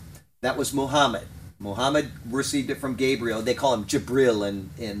 Gabriel. That was Muhammad. Muhammad received it from Gabriel. They call him Jibril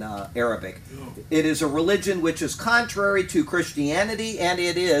in Arabic. It is a religion which is contrary to Christianity, and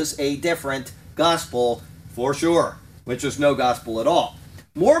it is a different gospel for sure, which is no gospel at all.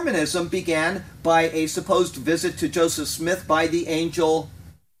 Mormonism began by a supposed visit to Joseph Smith by the angel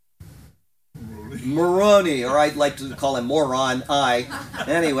Moroni, or I'd like to call him Moron I.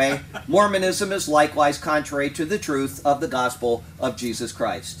 Anyway, Mormonism is likewise contrary to the truth of the gospel of Jesus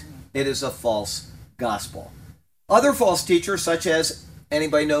Christ. It is a false gospel. Other false teachers, such as,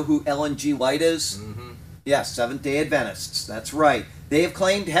 anybody know who Ellen G. White is? Mm-hmm. Yes, Seventh-day Adventists. That's right. They have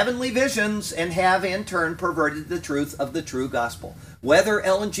claimed heavenly visions and have in turn perverted the truth of the true gospel. Whether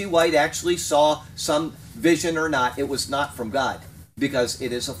Ellen G. White actually saw some vision or not, it was not from God, because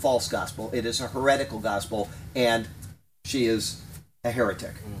it is a false gospel. It is a heretical gospel, and she is a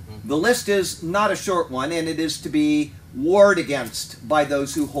heretic. Mm-hmm. The list is not a short one, and it is to be warred against by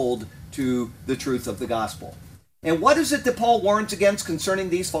those who hold to the truth of the gospel. And what is it that Paul warns against concerning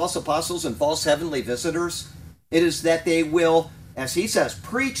these false apostles and false heavenly visitors? It is that they will, as he says,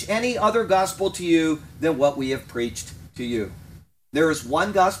 preach any other gospel to you than what we have preached to you. There is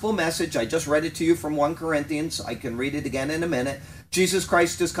one gospel message. I just read it to you from 1 Corinthians. I can read it again in a minute. Jesus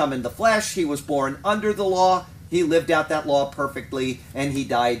Christ has come in the flesh. He was born under the law. He lived out that law perfectly, and he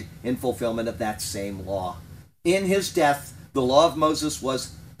died in fulfillment of that same law. In his death, the law of Moses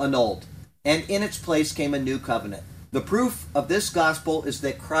was annulled, and in its place came a new covenant. The proof of this gospel is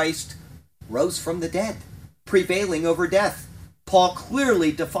that Christ rose from the dead, prevailing over death. Paul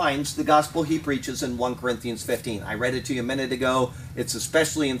clearly defines the gospel he preaches in 1 Corinthians 15. I read it to you a minute ago. It's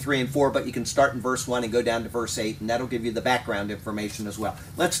especially in 3 and 4, but you can start in verse 1 and go down to verse 8, and that'll give you the background information as well.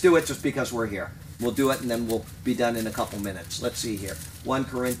 Let's do it just because we're here. We'll do it, and then we'll be done in a couple minutes. Let's see here. 1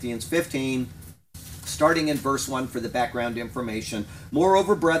 Corinthians 15, starting in verse 1 for the background information.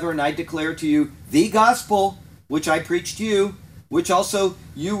 Moreover, brethren, I declare to you the gospel which I preached to you, which also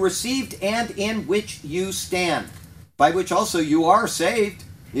you received and in which you stand, by which also you are saved,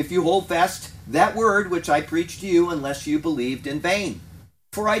 if you hold fast that word which I preached to you, unless you believed in vain.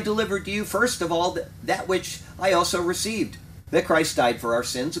 For I delivered to you first of all that which I also received, that Christ died for our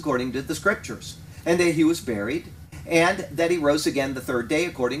sins according to the Scriptures, and that he was buried, and that he rose again the third day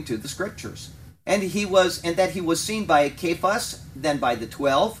according to the Scriptures. And that he was seen by Cephas, then by the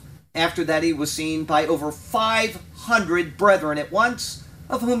 12. After that he was seen by over 500 brethren at once,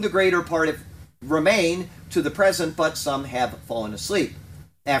 of whom the greater part remain to the present, but some have fallen asleep.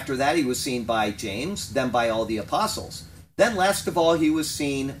 After that he was seen by James, then by all the apostles. Then last of all he was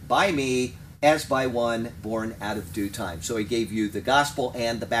seen by me, as by one born out of due time. So he gave you the gospel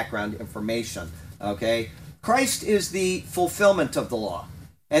and the background information. Okay? Christ is the fulfillment of the law,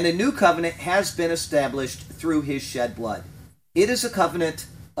 and a new covenant has been established through his shed blood. It is a covenant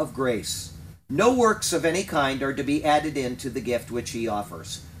of grace. No works of any kind are to be added into the gift which he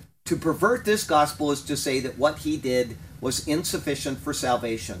offers. To pervert this gospel is to say that what he did was insufficient for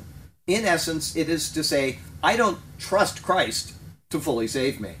salvation. In essence, it is to say, I don't trust Christ to fully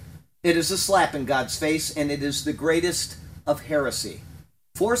save me. It is a slap in God's face, and it is the greatest of heresy.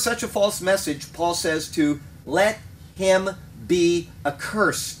 For such a false message, Paul says to let him be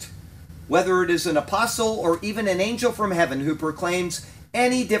accursed. Whether it is an apostle or even an angel from heaven who proclaims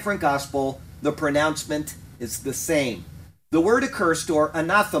any different gospel, the pronouncement is the same. The word accursed, or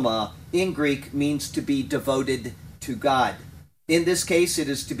anathema, in Greek means to be devoted to God. In this case, it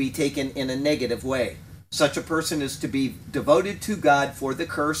is to be taken in a negative way. Such a person is to be devoted to God for the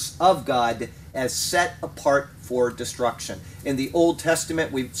curse of God as set apart for destruction. In the Old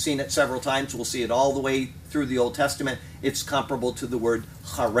Testament, we've seen it several times. We'll see it all the way through the Old Testament. It's comparable to the word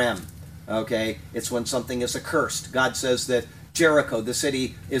harem. Okay? It's when something is accursed. God says that Jericho, the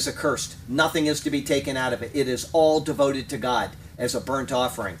city, is accursed. Nothing is to be taken out of it. It is all devoted to God as a burnt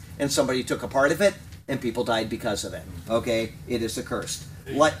offering. And somebody took a part of it, and people died because of it. Okay? It is accursed.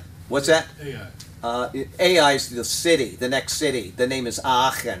 What's that? Ai is the city, the next city. The name is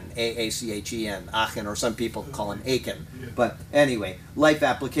Aachen, A-A-C-H-E-N, Aachen, or some people call him Achan. But anyway, life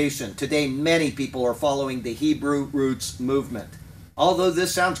application. Today, many people are following the Hebrew roots movement. Although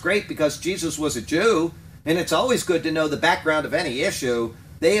this sounds great because Jesus was a Jew, and it's always good to know the background of any issue,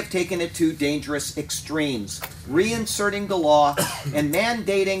 they have taken it to dangerous extremes, reinserting the law and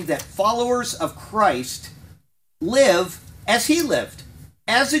mandating that followers of Christ live as he lived,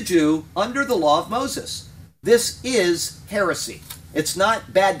 as a Jew under the law of Moses. This is heresy. It's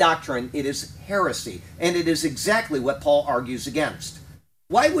not bad doctrine, it is heresy. And it is exactly what Paul argues against.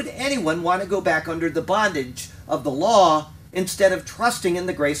 Why would anyone want to go back under the bondage of the law instead of trusting in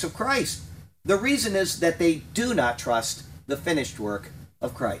the grace of Christ? The reason is that they do not trust the finished work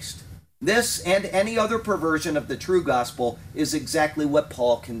of Christ. This and any other perversion of the true gospel is exactly what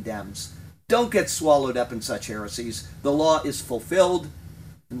Paul condemns. Don't get swallowed up in such heresies. The law is fulfilled,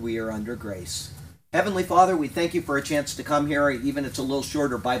 and we are under grace. Heavenly Father, we thank you for a chance to come here, even if it's a little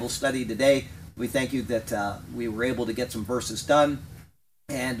shorter Bible study today. We thank you that we were able to get some verses done,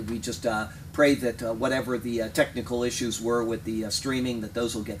 and we just pray that whatever the technical issues were with the streaming, that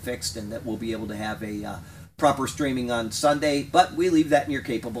those will get fixed, and that we'll be able to have a proper streaming on Sunday. But we leave that in your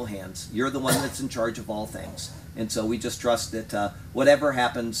capable hands. You're the one that's in charge of all things. And so we just trust that whatever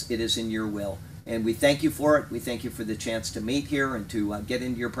happens, it is in your will. And we thank you for it. We thank you for the chance to meet here and to get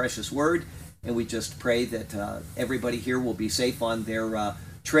into your precious word. And we just pray that everybody here will be safe on their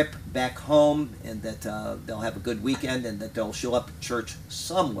trip back home, and that they'll have a good weekend, and that they'll show up at church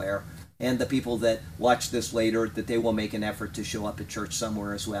somewhere. And the people that watch this later, that they will make an effort to show up at church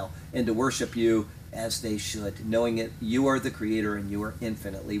somewhere as well, and to worship you as they should, knowing that you are the Creator and you are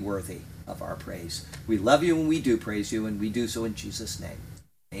infinitely worthy of our praise. We love you and we do praise you, and we do so in Jesus' name.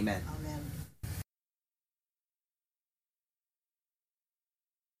 Amen. Amen.